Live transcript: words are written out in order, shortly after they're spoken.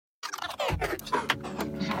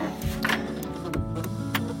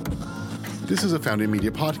This is a Founding Media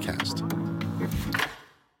podcast.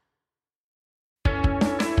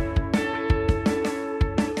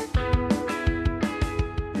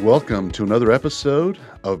 Welcome to another episode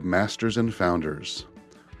of Masters and Founders.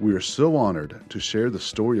 We are so honored to share the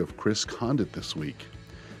story of Chris Condit this week.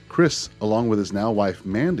 Chris, along with his now wife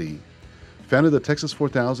Mandy, founded the Texas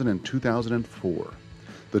 4000 in 2004.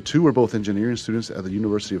 The two were both engineering students at the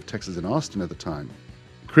University of Texas in Austin at the time.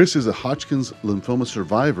 Chris is a Hodgkin's lymphoma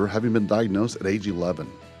survivor, having been diagnosed at age 11.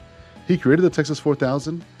 He created the Texas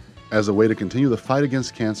 4000 as a way to continue the fight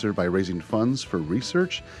against cancer by raising funds for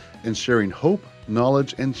research and sharing hope,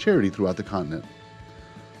 knowledge, and charity throughout the continent.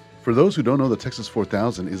 For those who don't know, the Texas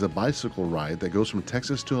 4000 is a bicycle ride that goes from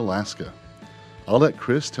Texas to Alaska. I'll let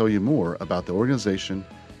Chris tell you more about the organization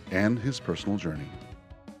and his personal journey.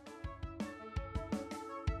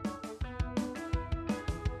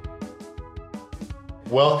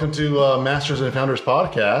 Welcome to Masters and Founders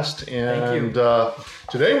podcast. And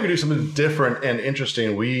today we're going to do something different and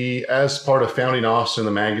interesting. We, as part of Founding Austin,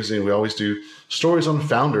 the magazine, we always do stories on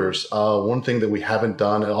founders. One thing that we haven't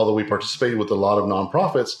done, although we participate with a lot of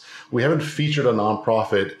nonprofits, we haven't featured a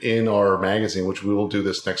nonprofit in our magazine, which we will do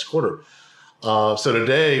this next quarter. So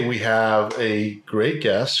today we have a great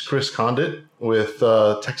guest, Chris Condit with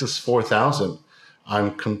Texas 4000.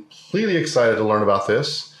 I'm completely excited to learn about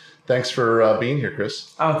this. Thanks for being here,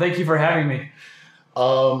 Chris. Oh, thank you for having me.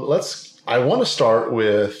 I want to start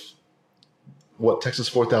with what Texas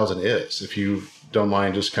 4000 is, if you don't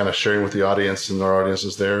mind just kind of sharing with the audience and our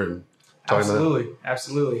audiences there. And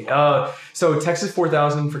Absolutely. So Texas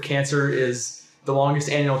 4000 for Cancer is the longest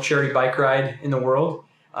annual charity bike ride in the world.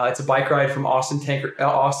 It's a bike ride from Austin,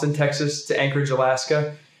 Texas to Anchorage,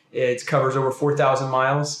 Alaska. It covers over 4,000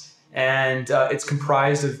 miles, and it's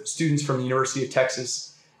comprised of students from the University of Texas.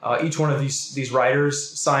 Each one of these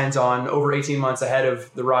riders signs on over 18 months ahead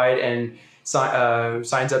of the ride and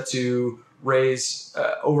signs up to raise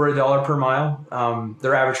over $1 per mile.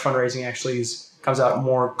 Their average fundraising actually comes out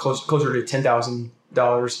more closer to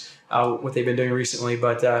 $10,000, what they've been doing recently.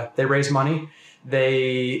 But they raise money.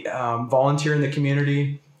 They volunteer in the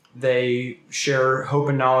community. They share hope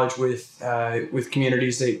and knowledge with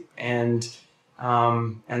communities. And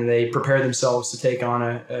they prepare themselves to take on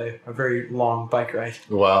a very long bike ride.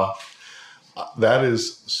 Wow. That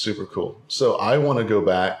is super cool. So I want to go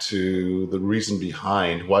back to the reason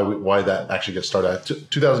behind why that actually gets started.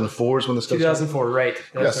 2004 is when this got started? 2004, right.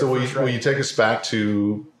 So will you take us back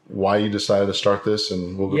to why you decided to start this,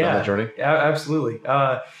 and we'll go down that journey? Yeah, absolutely.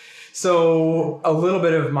 So a little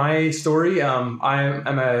bit of my story. I'm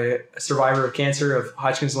a survivor of cancer, of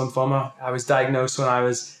Hodgkin's lymphoma. I was diagnosed when I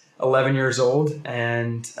was 11 years old,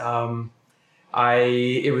 and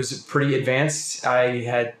it was pretty advanced. I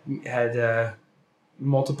had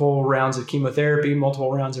multiple rounds of chemotherapy,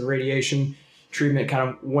 multiple rounds of radiation treatment. Kind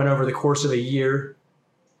of went over the course of a year,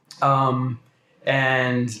 and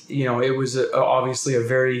it was obviously a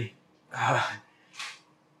very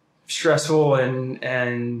stressful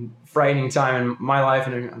and frightening time in my life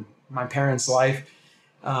and in my parents' life.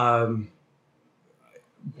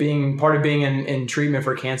 Being in treatment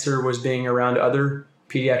for cancer was being around other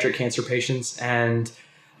pediatric cancer patients, and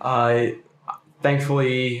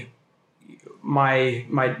thankfully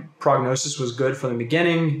my prognosis was good from the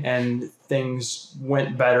beginning, and things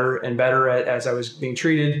went better and better as I was being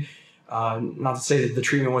treated. Not to say that the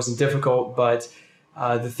treatment wasn't difficult, but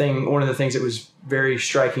one of the things that was very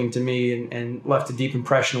striking to me and left a deep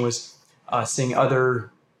impression was seeing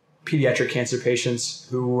other pediatric cancer patients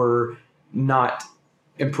who were not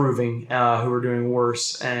improving, who were doing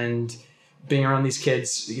worse, and being around these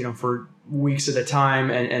kids, for weeks at a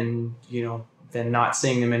time, and then not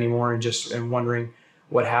seeing them anymore, and wondering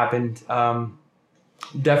what happened,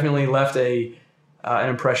 definitely left an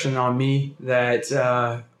impression on me that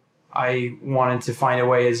I wanted to find a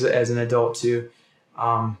way as an adult to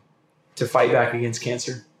fight back against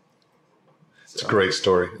cancer. It's a great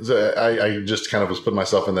story. I just kind of was putting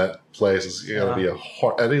myself in that place. It's got to be at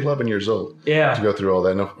 11 years old to go through all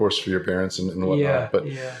that. And of course for your parents and whatnot.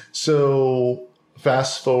 So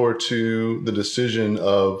fast forward to the decision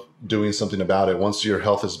of doing something about it once your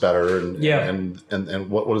health is better. And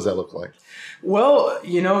what does that look like? Well,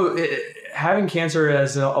 having cancer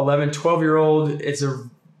as an 11, 12-year-old,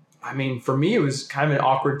 for me, it was kind of an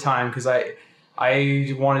awkward time because I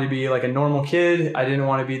wanted to be like a normal kid. I didn't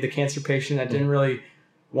want to be the cancer patient. I didn't really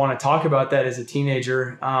want to talk about that as a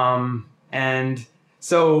teenager. And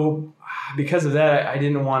so because of that, I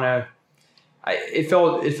didn't want to, it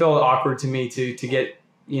felt awkward to me to get,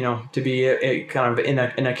 to be a kind of in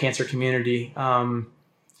a cancer community.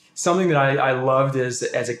 something that I loved as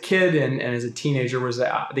a kid and as a teenager was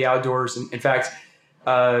the outdoors. And in fact,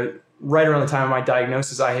 right around the time of my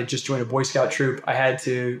diagnosis, I had just joined a Boy Scout troop. I had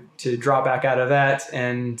to drop back out of that,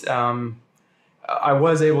 and I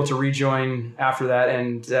was able to rejoin after that.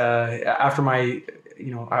 And after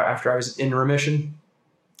I was in remission,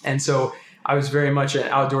 and so I was very much an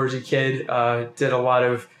outdoorsy kid. Did a lot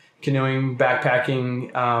of canoeing,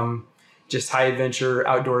 backpacking, just high adventure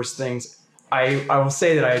outdoors things. I will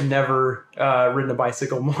say that I had never ridden a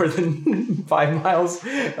bicycle more than 5 miles.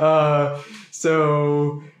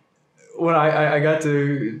 So when I got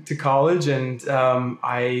to college, and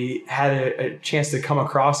I had a chance to come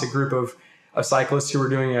across a group of cyclists who were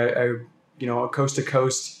doing a coast to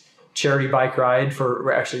coast charity bike ride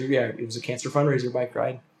it was a cancer fundraiser bike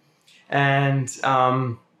ride, and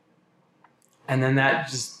then that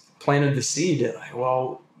just planted the seed. Like,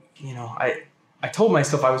 well, I told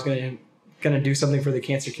myself I was going to do something for the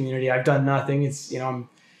cancer community. I've done nothing. It's I'm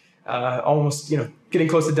almost getting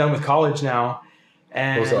close to done with college now.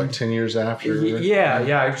 And was it like 10 years after?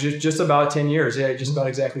 Yeah, just about 10 years. Yeah, just about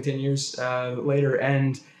exactly 10 years later.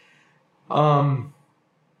 And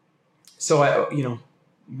so I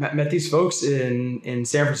met these folks in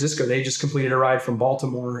San Francisco. They just completed a ride from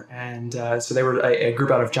Baltimore, and so they were a group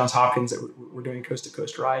out of Johns Hopkins that were doing a coast to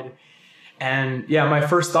coast ride. And yeah, my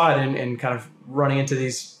first thought in kind of running into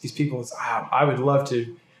these people is, I would love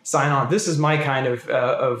to sign on. This is my kind of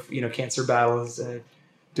cancer battle, is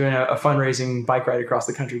doing a fundraising bike ride across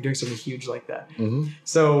the country, doing something huge like that. Mm-hmm.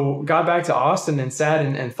 So got back to Austin and sat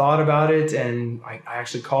and thought about it. And I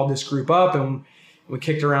actually called this group up and we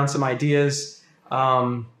kicked around some ideas.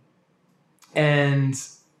 And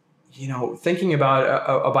thinking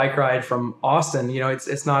about a bike ride from Austin,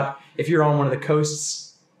 it's not, if you're on one of the coasts,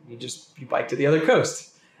 you bike to the other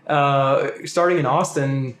coast. Starting in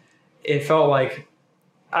Austin, it felt like,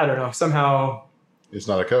 I don't know, somehow it's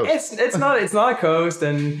not a coast. It's not a coast,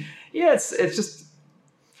 and yeah, it's just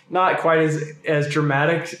not quite as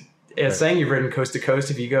dramatic as saying you've ridden coast to coast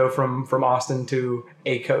if you go from Austin to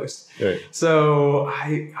a coast. Right. So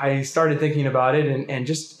I started thinking about it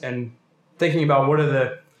and thinking about what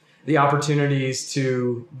are the opportunities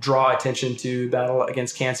to draw attention to battle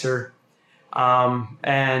against cancer.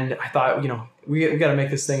 And I thought, we got to make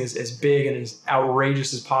this thing as big and as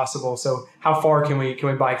outrageous as possible. So how far can we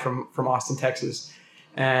bike from Austin, Texas?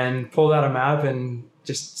 And pulled out a map and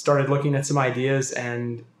just started looking at some ideas,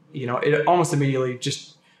 and it almost immediately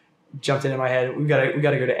just jumped into my head. We got to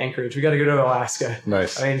go to Anchorage. We got to go to Alaska.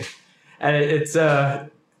 Nice. I mean, and it's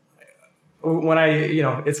when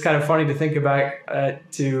it's kind of funny to think back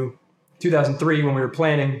to 2003 when we were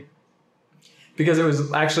planning, because it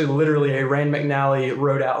was actually literally a Rand McNally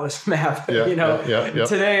Road Atlas map. Yeah,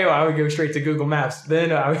 Today I would go straight to Google Maps.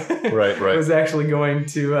 Then I was actually going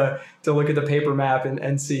to look at the paper map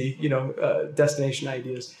and see destination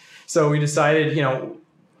ideas. So we decided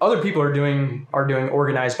other people are doing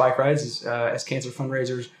organized bike rides as cancer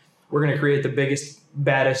fundraisers. We're going to create the biggest,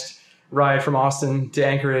 baddest ride from Austin to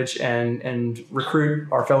Anchorage and recruit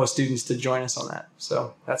our fellow students to join us on that.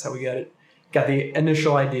 So that's how we got the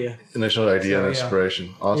initial idea. And inspiration.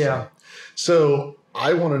 Yeah. Awesome. Yeah. So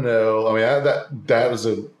I want to know, I mean, that was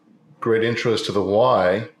a great intro to the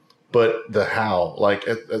why, but the how. Like,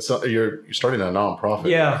 you're starting a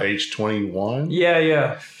nonprofit at age 21?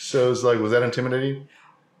 Yeah. So it's like, was that intimidating?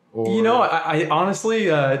 Or? I honestly,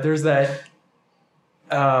 there's that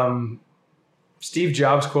Steve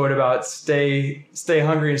Jobs quote about stay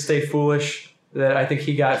hungry and stay foolish that I think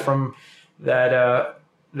he got from that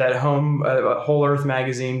Whole Earth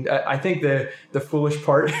magazine. I think the foolish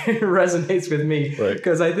part resonates with me,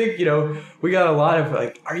 because I think we got a lot of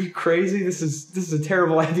like, are you crazy? This is a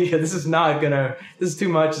terrible idea. This is too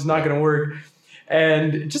much. It's not gonna work.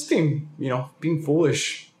 And just being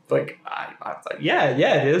foolish. Like I was like, yeah,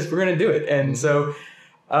 it is. We're gonna do it. And so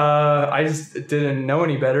I just didn't know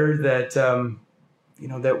any better that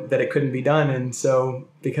that it couldn't be done. And so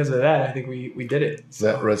because of that, I think we did it. So.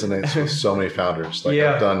 That resonates with so many founders. Like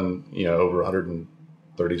I've done, over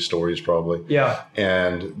 130 stories probably. Yeah.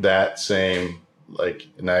 And that same like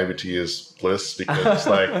naivety is bliss, because it's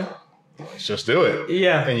like, let's just do it.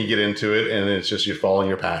 Yeah. And you get into it, and it's just, you're following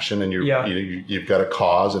your passion, and you've got a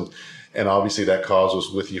cause, and obviously that cause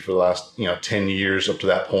was with you for the last, 10 years up to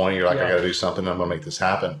that point. You're like, I got to do something. I'm going to make this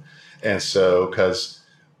happen. And so, because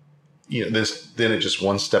then it's just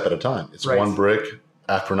one step at a time. It's one brick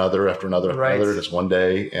after another, after another, after another, just one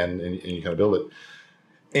day, and you kind of build it.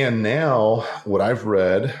 And now what I've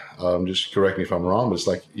read, just correct me if I'm wrong, but it's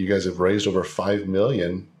like you guys have raised over $5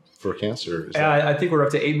 million for cancer? I think we're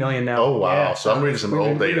up to 8 million now. Oh, wow. Yeah, So I'm reading some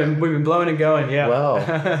old data. We've been blowing and going. Yeah.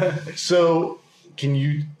 Wow. So can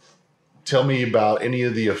you tell me about any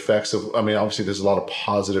of the effects of, I mean, obviously there's a lot of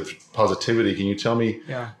positivity. Can you tell me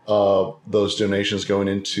those donations going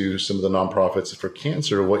into some of the nonprofits for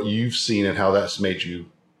cancer, what you've seen and how that's made you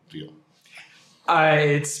feel?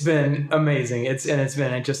 It's been amazing. It's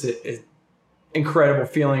been just an incredible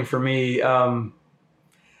feeling for me.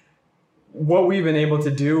 What we've been able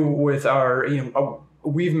to do with our,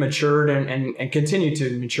 we've matured and continue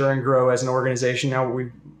to mature and grow as an organization. Now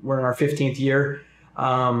we're in our 15th year.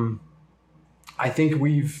 I think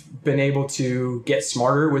we've been able to get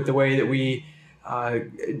smarter with the way that we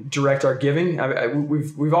direct our giving.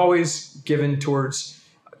 We've always given towards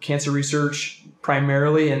cancer research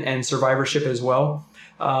primarily and survivorship as well.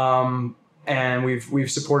 And we've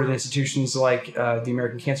supported institutions like the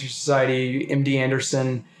American Cancer Society, MD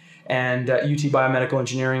Anderson, and UT Biomedical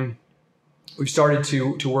Engineering. We've started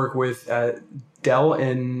to work with Dell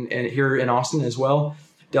here in Austin as well,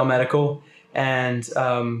 Dell Medical, and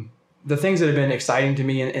the things that have been exciting to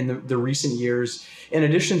me in the recent years, in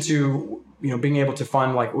addition to being able to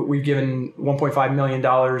fund, like we've given $1.5 million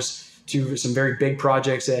to some very big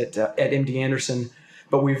projects at MD Anderson,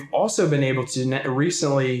 but we've also been able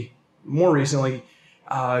to more recently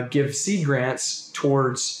give seed grants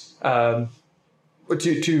towards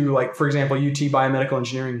to like, for example, UT Biomedical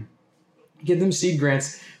Engineering, give them seed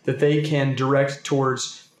grants that they can direct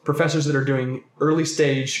towards professors that are doing early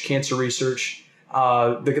stage cancer research,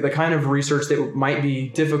 the kind of research that might be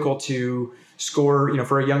difficult to score,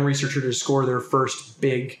 for a young researcher to score their first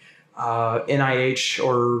big NIH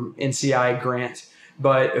or NCI grant.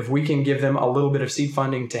 But if we can give them a little bit of seed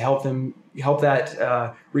funding to help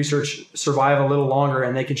that research survive a little longer,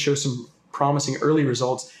 and they can show some promising early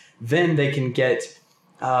results, then they can get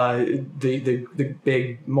the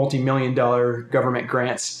big multi-million-dollar government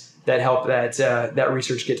grants that help that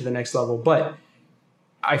research get to the next level. But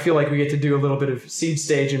I feel like we get to do a little bit of seed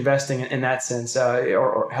stage investing in that sense,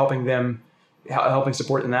 or helping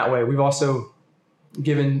support in that way. We've also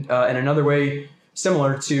given in another way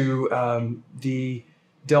similar to the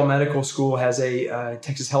Dell Medical School has a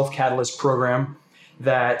Texas Health Catalyst program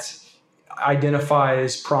that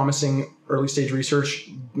identifies promising early stage research,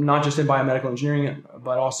 not just in biomedical engineering,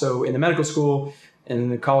 but also in the medical school, in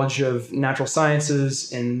the College of Natural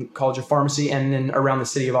Sciences, in College of Pharmacy, and then around the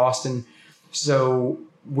city of Austin. So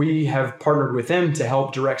we have partnered with them to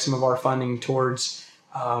help direct some of our funding towards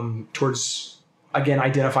again,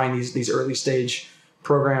 identifying these early stage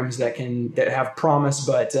programs that have promise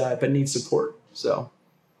but need support. So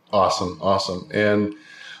awesome. And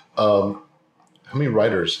how many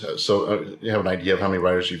writers? So you have an idea of how many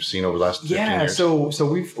writers you've seen over the last 15 years? So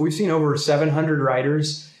we've seen over 700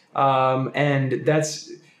 writers, and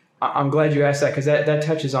I'm glad you asked that, because that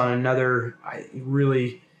touches on another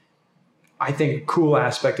I think cool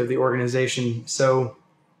aspect of the organization. So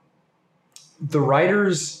the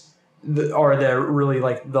writers are really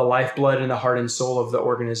like the lifeblood and the heart and soul of the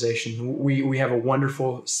organization. We have a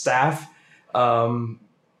wonderful staff of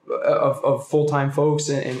full-time folks,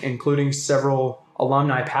 including several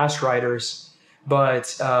alumni past writers,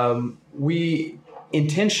 but we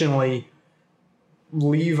intentionally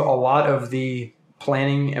leave a lot of the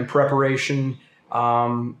planning and preparation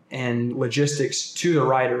and logistics to the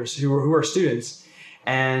writers who are students.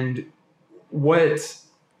 And what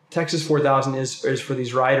Texas 4000 is for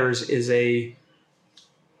these writers is a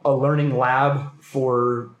learning lab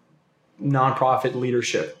for nonprofit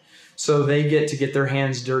leadership. So they get their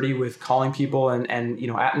hands dirty with calling people and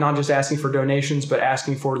not just asking for donations, but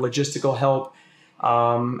asking for logistical help,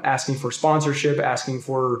 asking for sponsorship, asking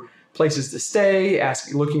for places to stay,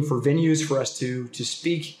 looking for venues for us to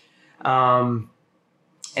speak, and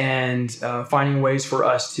finding ways for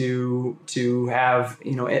us to have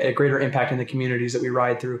a greater impact in the communities that we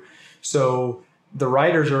ride through. So the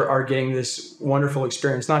riders are getting this wonderful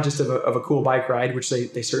experience, not just of a cool bike ride, which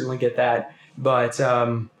they certainly get that, but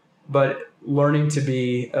learning to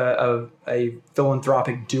be a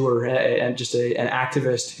philanthropic doer and just an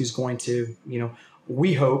activist who's going to,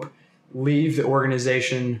 we hope, leave the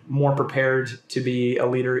organization more prepared to be a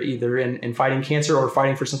leader either in fighting cancer or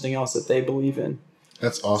fighting for something else that they believe in.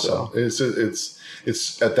 That's awesome. So.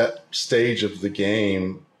 It's at that stage of the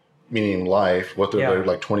game, meaning life, they're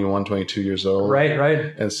like 21, 22 years old. Right.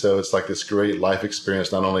 And so it's like this great life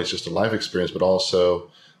experience. Not only it's just a life experience, but also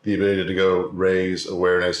the ability to go raise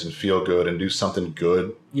awareness and feel good and do something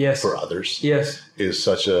good for others is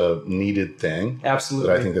such a needed thing. Absolutely.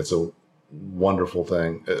 That I think that's a wonderful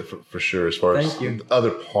thing for sure, as far as the other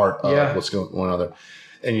part of what's going on there.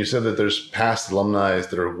 And you said that there's past alumni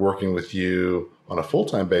that are working with you on a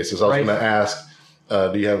full-time basis. I was Right. going to ask,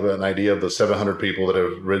 do you have an idea of the 700 people that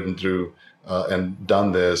have ridden through and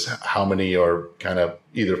done this? How many are kind of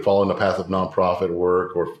either following the path of nonprofit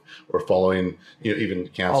work or following, even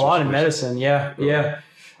cancer? A lot in medicine. Yeah. Yeah.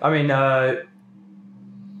 I mean, I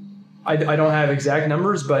don't have exact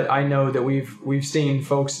numbers, but I know that we've seen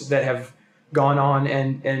folks that have gone on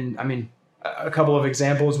and I mean, a couple of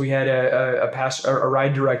examples. We had a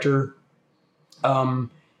ride director.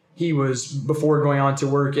 He was, before going on to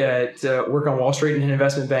work on Wall Street in an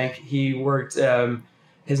investment bank, he worked,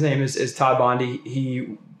 his name is Todd Bondi.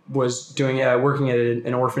 He was doing working at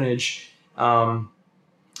an orphanage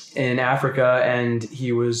in Africa, and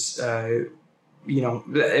he was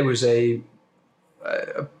it was a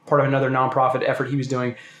part of another nonprofit effort he was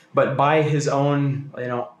doing, but by his own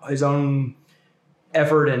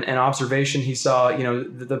effort and observation, he saw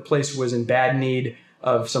the place was in bad need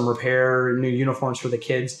of some repair, new uniforms for the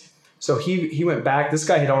kids. So he went back. This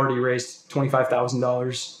guy had already raised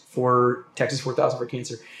 $25,000 for Texas 4,000 for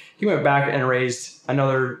cancer. He went back and raised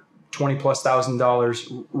another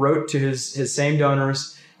 $20,000+, wrote to his same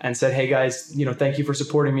donors and said, "Hey guys, thank you for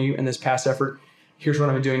supporting me in this past effort. Here's what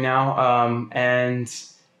I'm doing now." And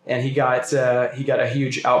he got a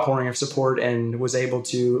huge outpouring of support and was able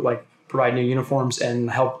to provide new uniforms and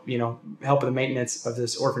help with the maintenance of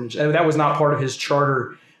this orphanage. And that was not part of his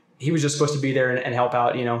charter. He was just supposed to be there and help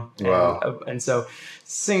out, Wow. And so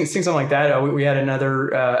seeing something like that, we had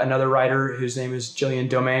another writer whose name is Jillian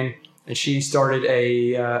Domain, and she started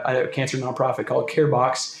a cancer nonprofit called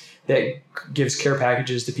CareBox that gives care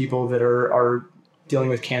packages to people that are dealing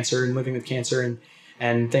with cancer and living with cancer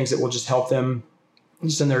and things that will just help them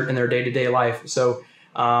just in their day-to-day life. So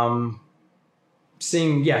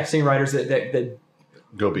seeing writers that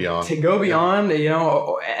go beyond,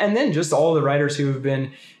 and then just all the writers who have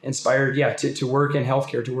been inspired, to work in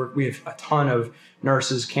healthcare, we have a ton of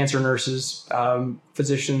nurses, cancer nurses,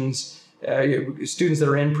 physicians, students that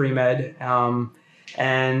are in pre-med, and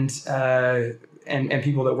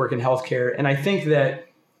people that work in healthcare. And I think that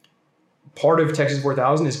part of Texas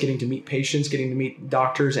 4,000 is getting to meet patients, getting to meet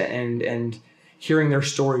doctors, and hearing their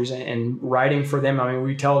stories and writing for them. I mean,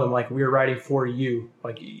 we tell them we're writing for you.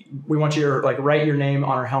 We want you to write your name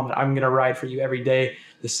on our helmet. I'm going to ride for you every day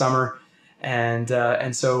this summer. And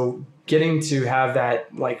so getting to have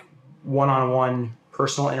that one-on-one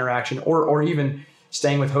personal interaction or even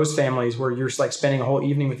staying with host families where you're spending a whole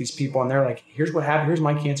evening with these people and they're here's what happened. Here's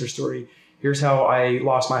my cancer story. Here's how I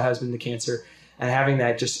lost my husband to cancer, and having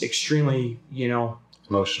that just extremely,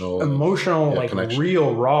 emotional, connection.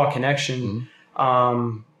 Real raw connection. Mm-hmm.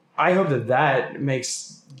 I hope that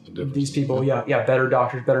makes these people, better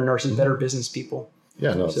doctors, better nurses, better business people.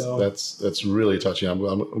 Yeah, no, so, that's really touching.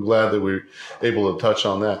 I'm glad that we're able to touch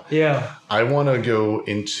on that. Yeah. I want to go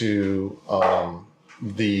into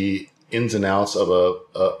the ins and outs of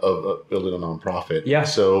building a nonprofit. Yeah.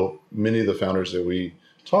 So many of the founders that we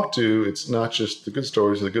talk to, it's not just the good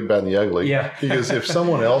stories, the good, bad, and the ugly. Yeah. Because if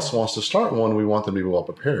someone else wants to start one, we want them to be well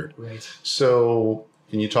prepared. Right. So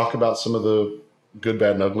can you talk about some of the good,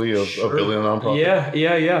 bad, and ugly of building a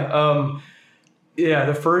nonprofit? Yeah.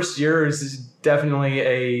 The first year is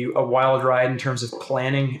definitely a wild ride in terms of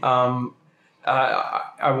planning. I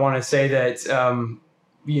want to say that,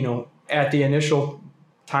 at the initial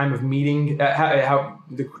time of meeting,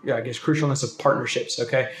 crucialness of partnerships.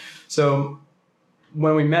 Okay. So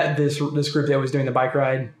when we met this group that was doing the bike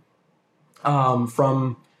ride,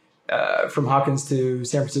 from Hawkins to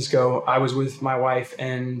San Francisco, I was with my wife,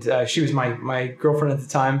 and she was my girlfriend at the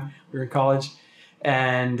time. We were in college,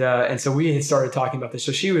 and so we had started talking about this.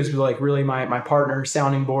 So she was really my partner,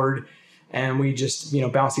 sounding board, and we just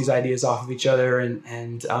bounced these ideas off of each other,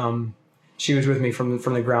 and she was with me from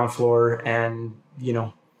the ground floor, and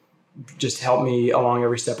just helped me along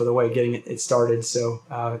every step of the way getting it started. So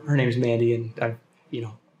her name is Mandy, and I'm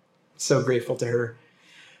so grateful to her.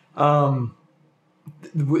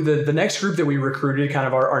 The next group that we recruited, kind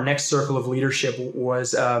of our next circle of leadership,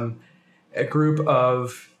 was a group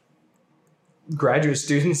of graduate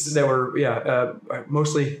students that were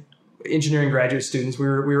mostly engineering graduate students. We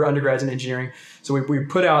were undergrads in engineering, so we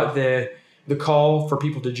put out the call for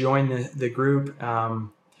people to join the group,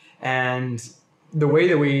 and the way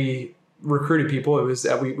that we recruited people, it was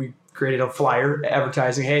that we created a flyer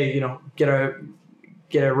advertising, hey, get a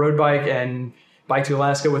road bike and bike to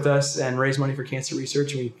Alaska with us and raise money for cancer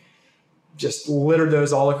research. We just littered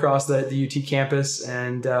those all across the UT campus,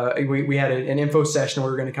 and we had an info session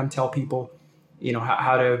where we were going to come tell people,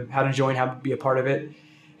 how to join, how to be a part of it,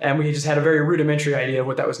 and we just had a very rudimentary idea of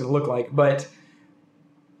what that was going to look like. But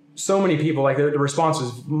so many people, like the response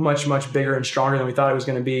was much, much bigger and stronger than we thought it was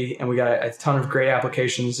going to be. And we got a ton of great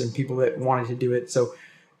applications and people that wanted to do it. So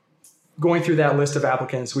going through that list of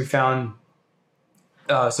applicants, we found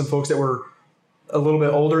some folks that were a little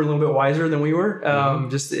bit older, a little bit wiser than we were,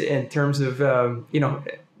 just in terms of,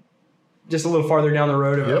 just a little farther down the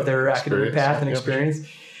road of their academic path and experience.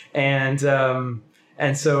 And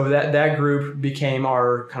so that group became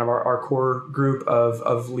our core group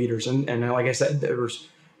of leaders. And like I said,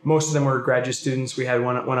 most of them were graduate students. We had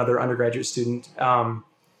one other undergraduate student.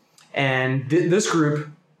 And this group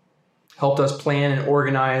helped us plan and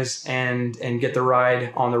organize and get the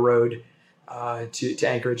ride on the road to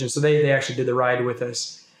Anchorage. And so they actually did the ride with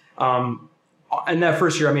us. In that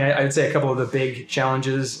first year, I would say a couple of the big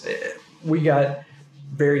challenges. We got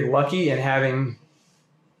very lucky in having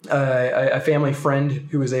a family friend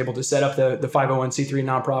who was able to set up the 501c3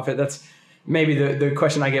 nonprofit. That's maybe the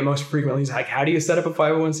question I get most frequently is like, how do you set up a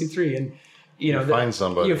 501c3? And you find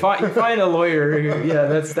somebody. You find a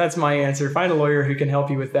lawyer. That's my answer. Find a lawyer who can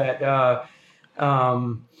help you with that.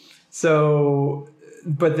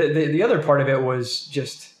 But the other part of it was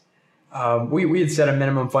just we had set a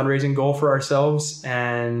minimum fundraising goal for ourselves,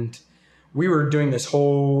 and we were doing this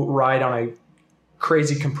whole ride on a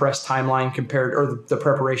crazy compressed timeline the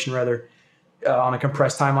preparation rather, on a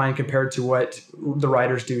compressed timeline compared to what the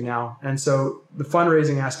riders do now. And so the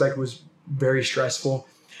fundraising aspect was very stressful.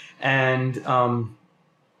 And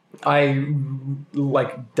I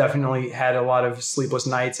definitely had a lot of sleepless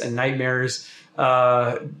nights and nightmares.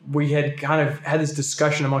 We had kind of had this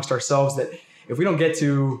discussion amongst ourselves that if we don't get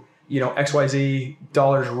to, XYZ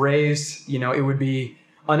dollars raised, it would be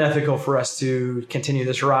unethical for us to continue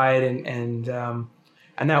this ride. And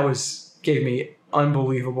that gave me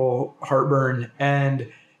unbelievable heartburn.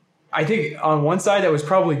 And I think on one side that was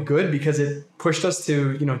probably good because it pushed us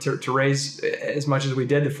to raise as much as we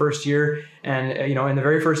did the first year. And, in the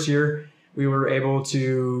very first year, we were able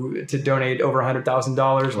to donate over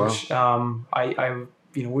 $100,000, wow.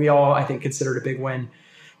 Which we all, I think, considered a big win.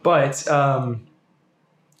 But I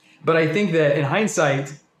think that in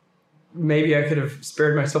hindsight, maybe I could have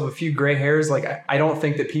spared myself a few gray hairs. Like, I don't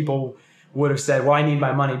think that people would have said, well, I need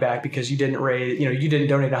my money back because you didn't donate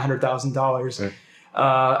 $100,000. Right.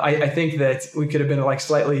 I think that we could have been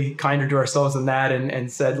slightly kinder to ourselves than that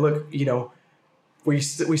and said, look, we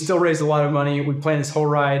still raised a lot of money. We planned this whole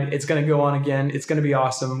ride. It's going to go on again. It's going to be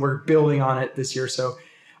awesome. We're building on it this year. So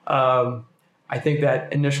I think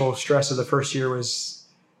that initial stress of the first year was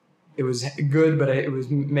good, but it was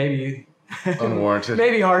maybe unwarranted,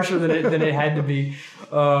 maybe harsher than it had to be.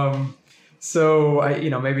 So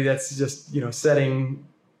maybe that's just, setting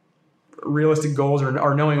realistic goals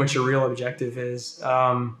or knowing what your real objective is.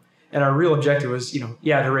 And our real objective was,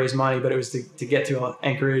 to raise money, but it was to get to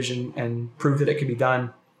Anchorage and prove that it could be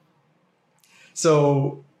done.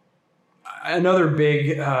 So another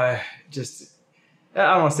big, I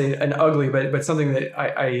don't want to say an ugly, but something that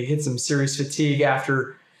I hit some serious fatigue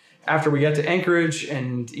after we got to Anchorage,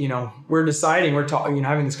 and, we're deciding, we're talking,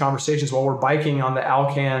 having these conversations while we're biking on the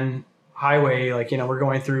Alcan highway, we're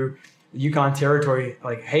going through the Yukon territory,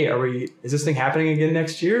 hey, is this thing happening again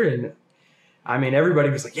next year? And everybody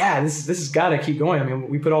was like, yeah, this has got to keep going.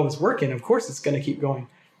 We put all this work in, of course it's going to keep going.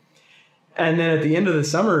 And then at the end of the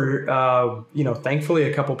summer, thankfully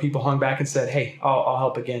a couple people hung back and said, hey, I'll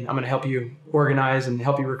help again. I'm going to help you organize and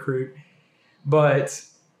help you recruit. But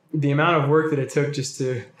the amount of work that it took just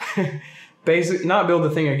to basically not build the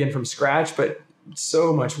thing again from scratch, but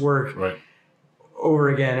so much work. Right. Over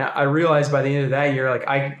again, I realized by the end of that year,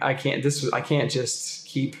 I can't just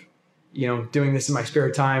keep, doing this in my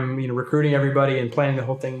spare time, recruiting everybody and planning the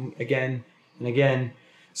whole thing again and again.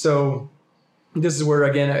 So this is where,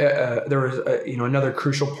 again, there was, another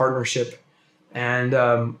crucial partnership. And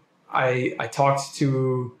I talked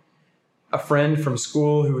to a friend from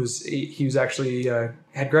school he was actually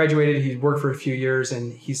had graduated. He'd worked for a few years,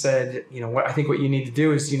 and he said, I think what you need to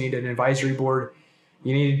do is you need an advisory board.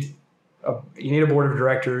 You need a board of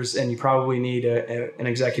directors, and you probably need an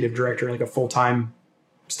executive director, a full-time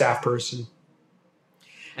staff person.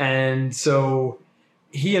 And so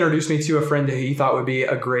he introduced me to a friend that he thought would be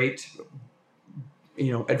a great,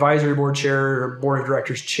 advisory board chair or board of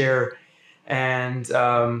directors chair. And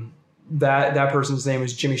that person's name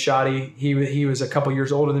was Jimmy Shoddy. He was a couple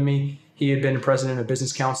years older than me. He had been president of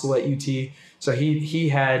business council at UT. So he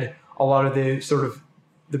had a lot of the sort of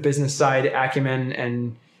the business side acumen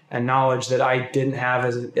and knowledge that I didn't have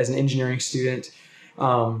as an engineering student.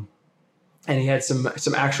 And he had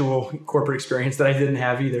some actual corporate experience that I didn't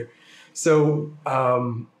have either. So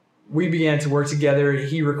we began to work together.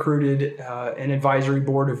 He recruited an advisory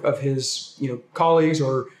board of his colleagues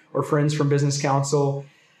or or friends from Business Council.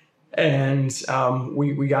 And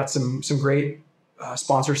we got some great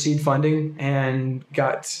sponsor seed funding and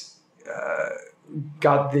got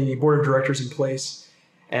the board of directors in place.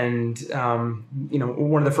 And,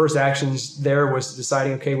 one of the first actions there was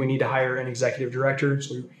deciding, okay, we need to hire an executive director.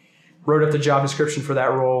 So we wrote up the job description for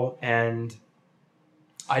that role. And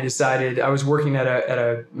I decided, I was working at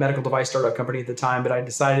a medical device startup company at the time, but I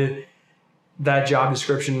decided that job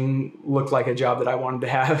description looked like a job that I wanted to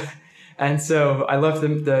have. And so I left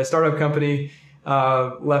the startup company,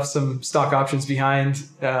 left some stock options behind,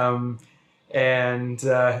 and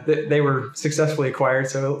they were successfully acquired.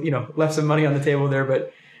 So, left some money on the table there,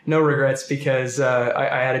 but no regrets, because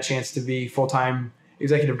I had a chance to be full-time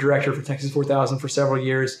executive director for Texas 4000 for several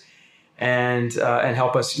years, and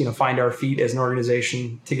help us, find our feet as an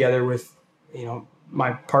organization together with,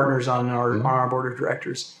 my partners on our board of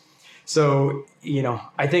directors. So,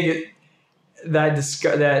 I think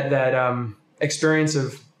that experience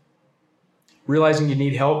of realizing you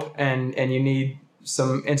need help and you need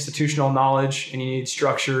some institutional knowledge and you need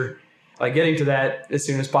structure, like getting to that as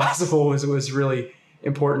soon as possible was really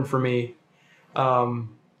important for me. And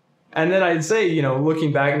then I'd say,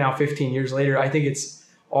 looking back now 15 years later, I think it's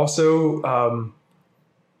also,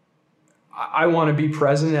 I want to be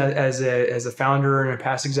present as a founder and a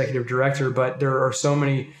past executive director, but there are so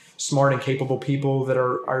many smart and capable people that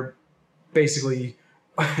are basically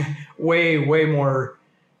way more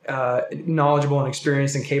knowledgeable and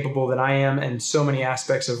experienced and capable than I am, and so many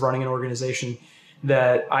aspects of running an organization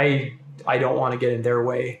that I don't want to get in their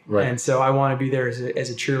way. Right. And so I want to be there as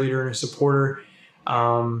a cheerleader and a supporter.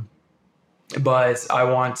 But I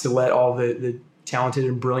want to let all the talented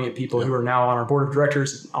and brilliant people who are now on our board of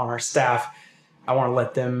directors, on our staff, I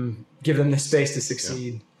want to give them the space to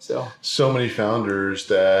succeed. Yeah. So many founders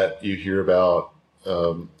that you hear about,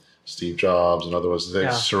 Steve Jobs and other ones, they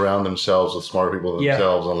surround themselves with smarter people than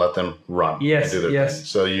themselves and let them run and do their thing.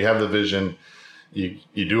 So you have the vision, you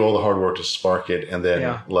do all the hard work to spark it, and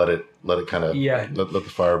then let it kind of let the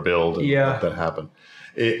fire build and let that happen.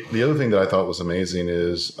 The other thing that I thought was amazing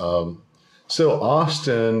is, so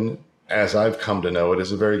Austin, as I've come to know it,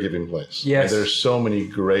 is a very giving place. Yes. And there's so many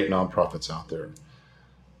great nonprofits out there.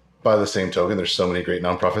 By the same token, there's so many great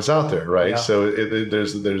nonprofits out there, right? Yeah. So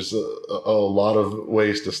there's a lot of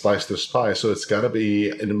ways to slice this pie. So it's got to be,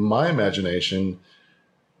 in my imagination,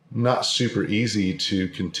 not super easy to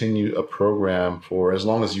continue a program for as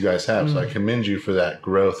long as you guys have. So I commend you for that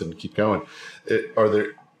growth and keep going. Is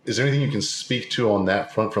there anything you can speak to on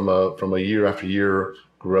that front from a year after year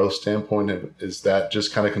growth standpoint? Is that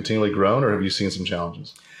just kind of continually grown, or have you seen some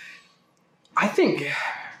challenges? I think,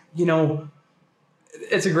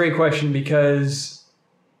 it's a great question, because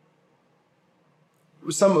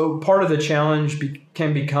some part of the challenge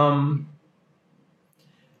can become,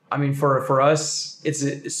 for us, it's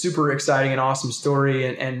a super exciting and awesome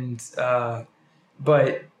story,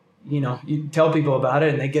 but you tell people about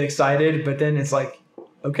it and they get excited, but then it's like,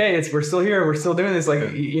 okay, we're still here, we're still doing this.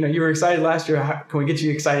 Like, you were excited last year. How can we get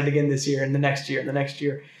you excited again this year and the next year and the next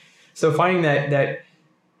year? So finding that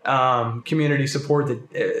community support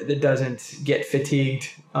that doesn't get fatigued.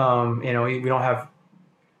 We don't have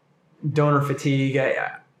donor fatigue.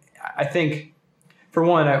 I think, for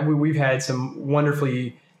one, we've had some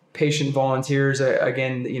wonderfully patient volunteers.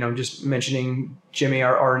 Again, just mentioning Jimmy,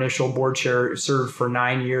 our initial board chair, served for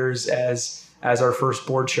 9 years as our first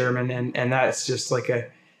board chairman, and that's just took a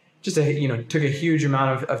huge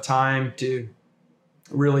amount of time to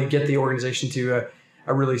really get the organization to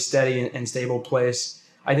a really steady and stable place.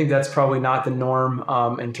 I think that's probably not the norm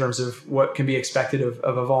in terms of what can be expected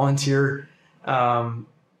of a volunteer.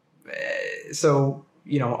 So,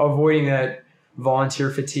 avoiding that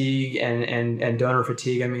volunteer fatigue and donor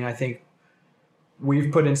fatigue. I think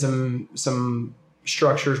we've put in some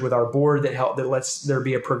structures with our board that lets there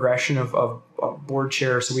be a progression of board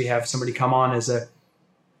chair. So we have somebody come on as a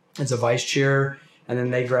vice chair, and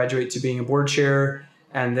then they graduate to being a board chair,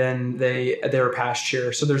 and then they're a past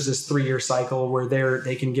chair. So there's this 3-year cycle where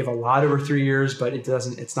they can give a lot over 3 years, but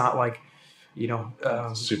it's not like,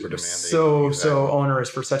 super demanding. So onerous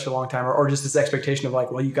for such a long time, or just this expectation of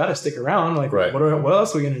like, well, you got to stick around. Like, right. What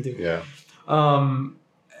else are we going to do? Yeah.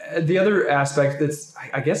 The other aspect that's,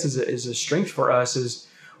 I guess, is a strength for us is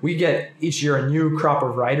we get each year a new crop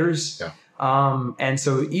of writers. Yeah. And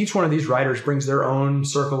so each one of these writers brings their own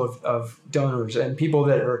circle of donors and people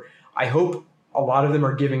that are, I hope a lot of them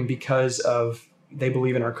are giving because they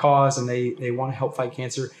believe in our cause and they want to help fight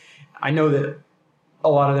cancer. I know that a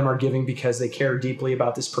lot of them are giving because they care deeply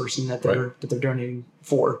about this person that they're donating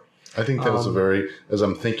for. I think that is as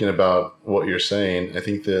I'm thinking about what you're saying, I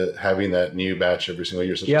think that having that new batch every single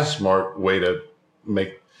year is such a smart way to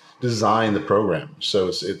design the program. So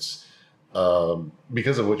it's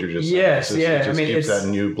because of what you're just saying. It just keeps that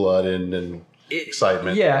new blood and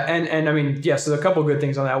excitement. Yeah. And I mean, so a couple of good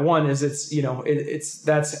things on that. One is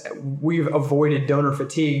we've avoided donor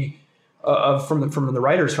fatigue from the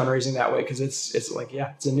writers fundraising that way. Cause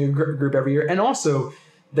it's a new group every year. And also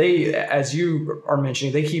they, as you are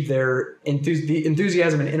mentioning, they keep their the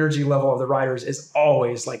enthusiasm and energy level of the writers is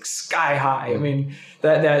always like sky high. I mean,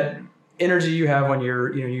 that energy you have when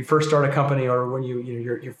you first start a company or when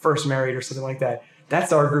you're first married or something like that.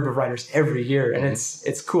 That's our group of writers every year. And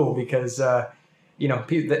it's cool because, the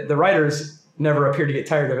writers never appear to get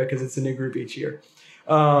tired of it because it's a new group each year.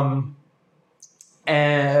 But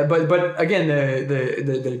again,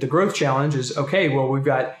 the growth challenge is, okay, well, we've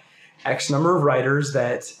got X number of writers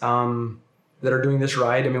that are doing this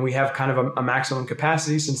ride. I mean, we have kind of a maximum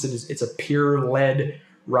capacity since it's a peer-led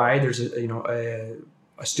ride. There's a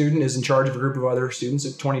student is in charge of a group of other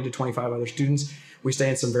students, 20 to 25 other students. We stay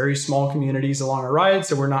in some very small communities along our ride,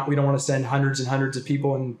 so we don't want to send hundreds and hundreds of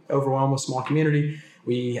people and overwhelm a small community.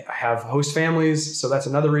 We have host families, so that's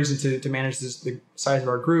another reason to manage the size of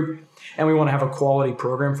our group. And we want to have a quality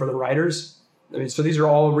program for the writers. I mean, so these are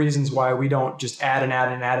all reasons why we don't just add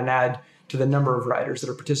to the number of writers that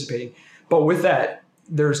are participating. But with that,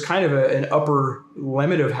 there's kind of an upper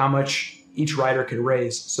limit of how much each writer could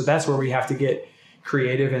raise. So that's where we have to get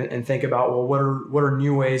creative and think about, well, what are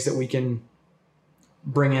new ways that we can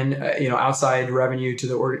bring in, outside revenue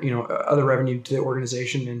to other revenue to the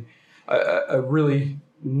organization. And a really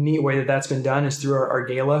neat way that's been done is through our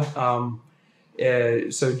gala.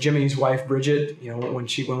 So Jimmy's wife, Bridget,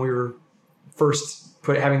 when we were first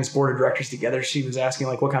having this board of directors together, she was asking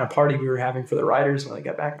like what kind of party we were having for the writers. When I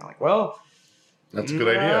got back, I'm like, well, that's a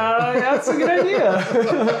good idea. That's a good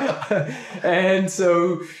idea. And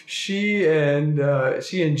so she and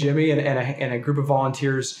Jimmy and a group of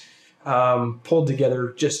volunteers pulled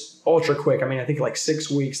together just ultra quick. I mean, I think like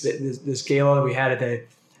 6 weeks that this gala that we had at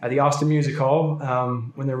the Austin Music Hall,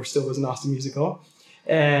 when there still was an Austin Music Hall.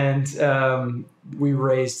 And we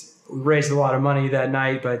raised a lot of money that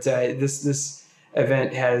night, but this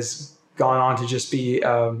event has gone on to just be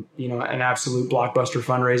an absolute blockbuster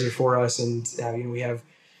fundraiser for us. And we have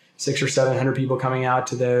 600 or 700 people coming out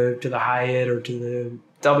to the Hyatt or to the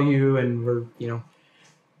W, and we're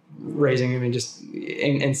raising just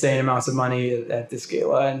insane amounts of money at this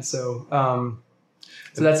gala. And so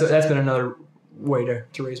that's been another way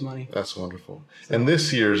to raise money. That's wonderful. So, and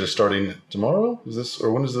this year's is starting tomorrow? Is this,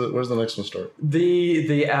 or when's the next one start? So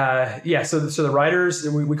the riders,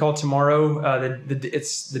 we call it tomorrow.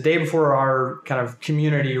 It's the day before our kind of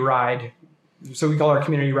community ride. So we call our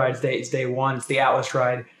community rides day. It's day one. It's the Atlas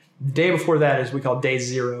ride. The day before that is we call day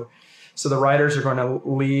zero. So the riders are going to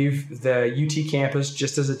leave the UT campus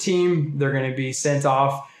just as a team. They're going to be sent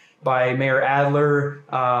off by Mayor Adler,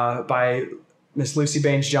 by Miss Lucy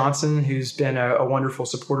Baines Johnson, who's been a wonderful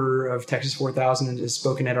supporter of Texas 4000 and has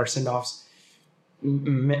spoken at our send-offs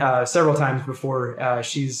several times before.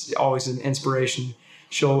 She's always an inspiration.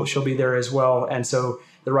 She'll be there as well. And so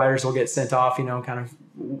the riders will get sent off, kind of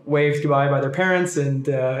waved goodbye by their parents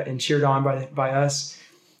and cheered on by us.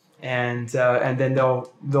 And then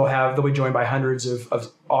they'll be joined by hundreds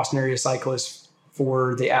of Austin area cyclists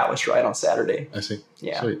for the Atlas ride on Saturday. I see.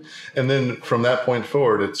 Yeah. Sweet. And then from that point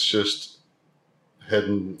forward, it's just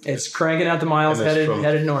it's cranking out the miles,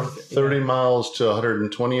 headed north. 30 miles to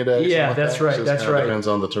 120 a day. Yeah, that's right. So that's right. Depends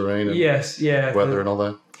on the terrain and weather and all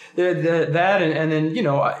that. That and then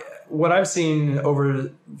what I've seen over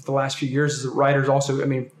the last few years is that riders also,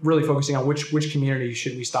 really focusing on which community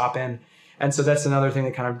should we stop in. And so that's another thing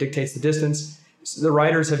that kind of dictates the distance. So the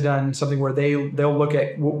riders have done something where they'll look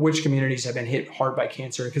at which communities have been hit hard by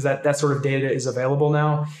cancer, because that sort of data is available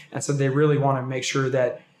now. And so they really want to make sure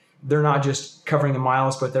that they're not just covering the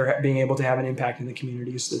miles, but they're being able to have an impact in the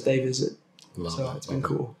communities that they visit. It's been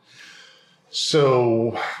cool.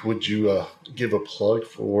 So would you give a plug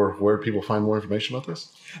for where people find more information about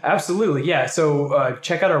this? Absolutely. Yeah. So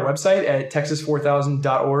check out our website at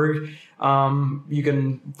texas4000.org. You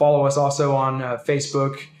can follow us also on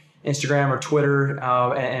Facebook, Instagram, or Twitter,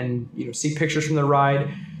 and see pictures from the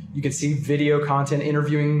ride. You can see video content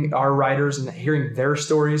interviewing our riders and hearing their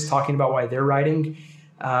stories, talking about why they're riding.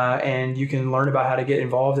 And you can learn about how to get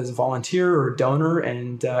involved as a volunteer or donor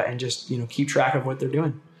and just keep track of what they're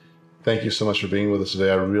doing. Thank you so much for being with us today.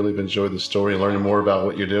 I really have enjoyed the story and learning more about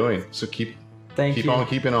what you're doing. So keep on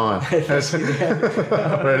keeping on.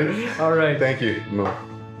 Ready? All right. Thank you.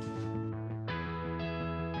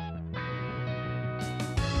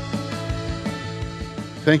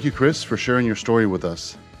 Thank you, Chris, for sharing your story with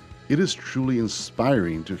us. It is truly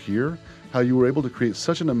inspiring to hear how you were able to create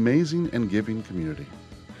such an amazing and giving community.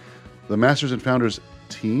 The Masters and Founders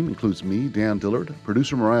team includes me, Dan Dillard,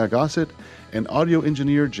 producer Mariah Gossett, and audio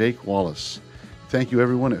engineer Jake Wallace. Thank you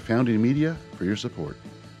everyone at Founding Media for your support.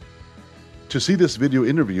 To see this video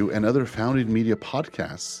interview and other Founding Media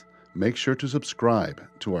podcasts, make sure to subscribe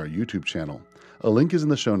to our YouTube channel. A link is in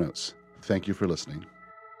the show notes. Thank you for listening.